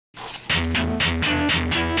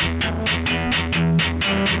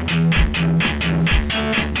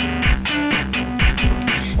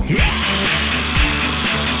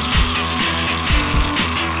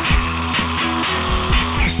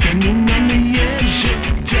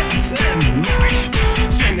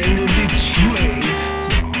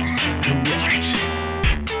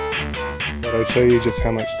show you just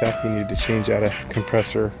how much stuff you need to change out a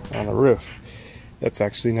compressor on the roof. That's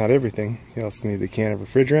actually not everything. You also need the can of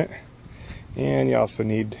refrigerant, and you also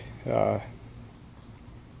need the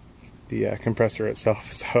compressor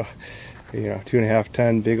itself. So, you know, 2.5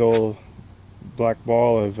 ton big old black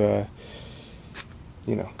ball of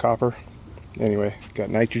you know, copper. Anyway, got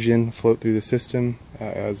nitrogen float through the system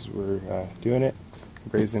as we're doing it.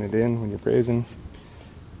 Brazing it in when you're brazing.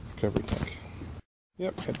 Recovery tank.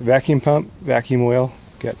 Yep, got the vacuum pump, vacuum oil.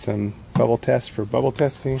 Got some bubble tests for bubble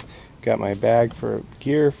testing. Got my bag for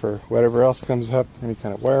gear for whatever else comes up, any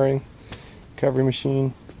kind of wiring. Recovery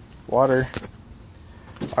machine, water,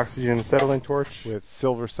 oxygen acetylene torch with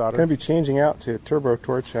silver solder. I'm going to be changing out to a turbo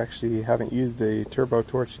torch. Actually, haven't used the turbo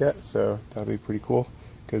torch yet, so that'll be pretty cool,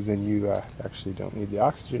 because then you actually don't need the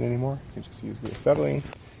oxygen anymore. You can just use the acetylene.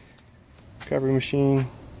 Recovery machine,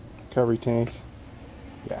 recovery tank.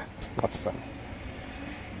 Yeah, lots of fun.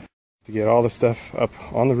 To get all the stuff up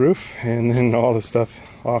on the roof, and then all the stuff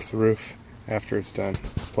off the roof after it's done,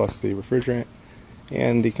 plus the refrigerant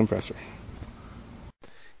and the compressor.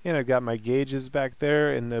 And I've got my gauges back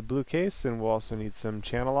there in the blue case, and we'll also need some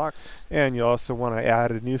channel locks. And you'll also want to add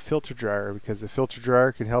a new filter dryer, because the filter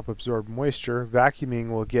dryer can help absorb moisture. Vacuuming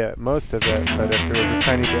will get most of it, but if there is a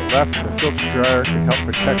tiny bit left, the filter dryer can help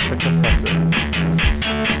protect the compressor.